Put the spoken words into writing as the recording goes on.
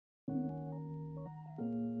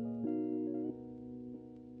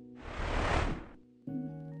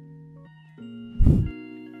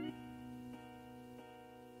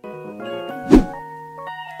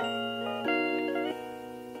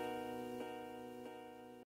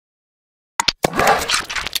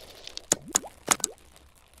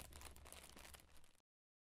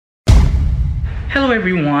Hello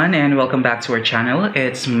everyone and welcome back to our channel.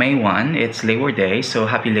 It's May 1, it's Labor Day, so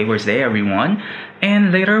happy Labor's Day everyone.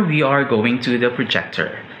 And later we are going to the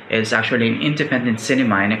Projector. It's actually an independent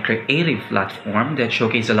cinema and a creative platform that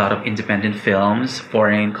showcases a lot of independent films,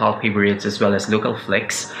 foreign cult favorites as well as local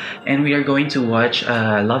flicks. And we are going to watch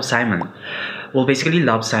Love, Simon. Well, basically,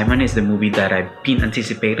 Love, Simon is the movie that I've been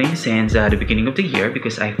anticipating since the beginning of the year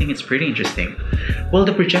because I think it's pretty interesting. Well,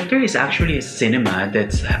 the Projector is actually a cinema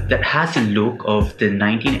that has the look of the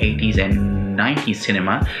 1980s and 90s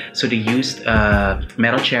cinema. So they used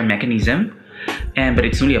metal chair mechanism, but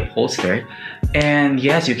it's only upholstered. And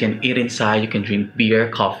yes, you can eat inside, you can drink beer,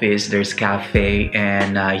 coffees, there's cafe,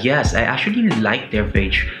 and yes, I actually liked their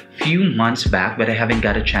page few months back, but I haven't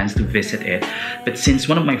got a chance to visit it. But since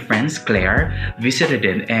one of my friends, Claire, visited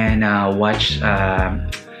it and watched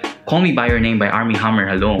Call Me By Your Name by Armie Hammer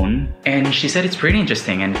alone, and she said it's pretty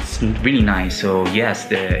interesting and it's really nice. So yes,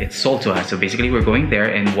 it's sold to us. So basically we're going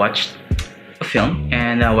there and watch a film,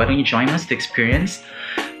 and why don't you join us to experience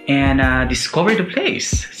and discover the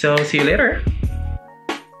place. So see you later.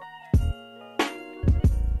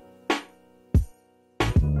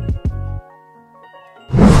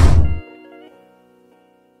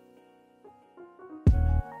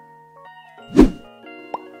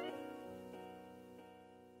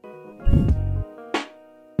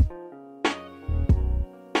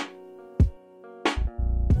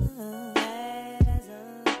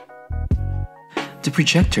 The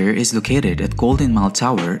Projector is located at Golden Mile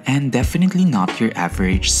Tower and definitely not your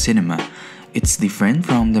average cinema. It's different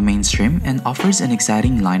from the mainstream and offers an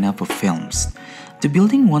exciting lineup of films. The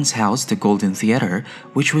building once housed the Golden Theatre,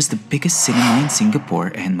 which was the biggest cinema in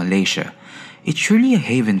Singapore and Malaysia. It's truly a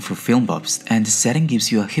haven for film buffs, and the setting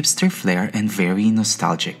gives you a hipster flair and very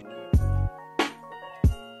nostalgic.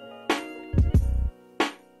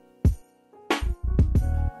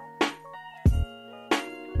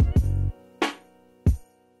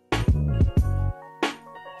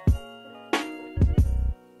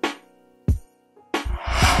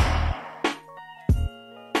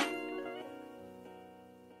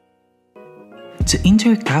 The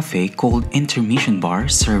Inter Cafe called Intermission Bar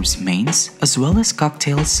serves mains as well as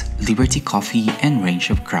cocktails, Liberty Coffee, and range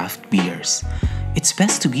of craft beers. It's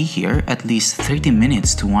best to be here at least 30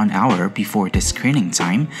 minutes to 1 hour before the screening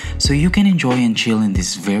time so you can enjoy and chill in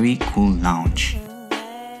this very cool lounge.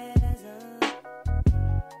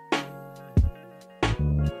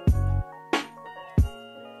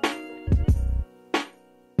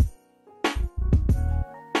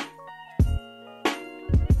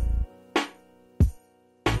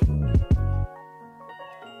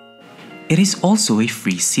 It is also a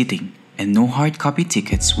free seating, and no hard copy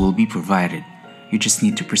tickets will be provided. You just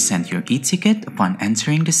need to present your e-ticket upon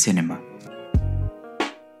entering the cinema.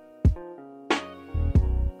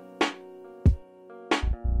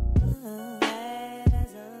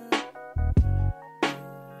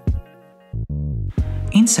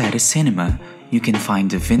 Inside the cinema, you can find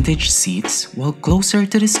the vintage seats, while closer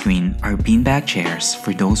to the screen are beanbag chairs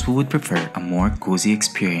for those who would prefer a more cozy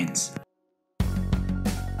experience.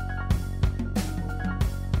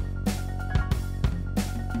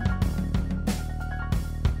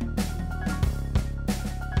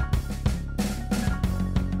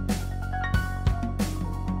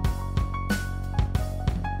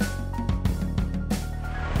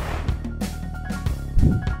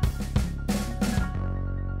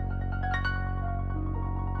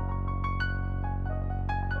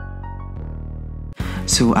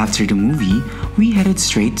 So after the movie, we headed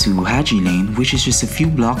straight to Haji Lane, which is just a few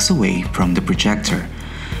blocks away from the Projector.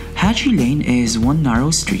 Haji Lane is one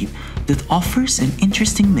narrow street that offers an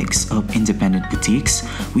interesting mix of independent boutiques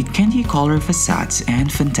with candy color facades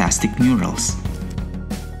and fantastic murals.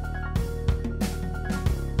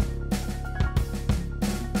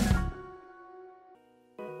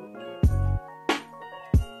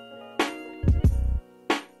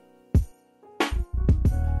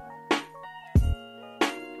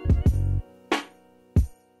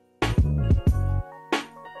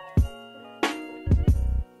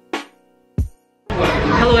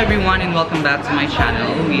 Hello everyone and welcome back to my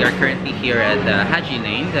channel. We are currently here at Haji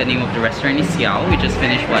Lane. The name of the restaurant is Xiao. We just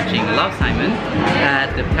finished watching Love, Simon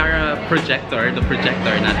at the Projector, not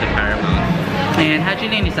the Paramount. And Haji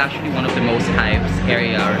Lane is actually one of the most hyped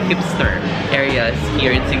area or hipster areas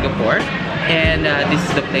here in Singapore. And this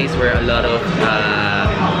is the place where a lot of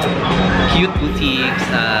cute boutiques,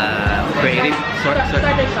 creative assorted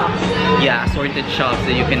shops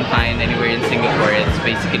that you can find anywhere in Singapore. It's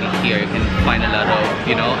basically here. You can find a lot of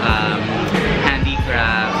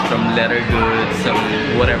handicrafts from leather goods, some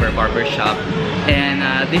whatever barber shop. And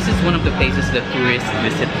this is one of the places that tourists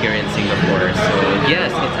visit here in Singapore. So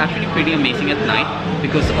yes, it's actually pretty amazing at night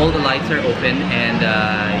because all the lights are open. And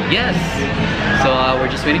yes, so we're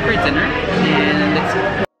just waiting for dinner, and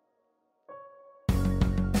let's.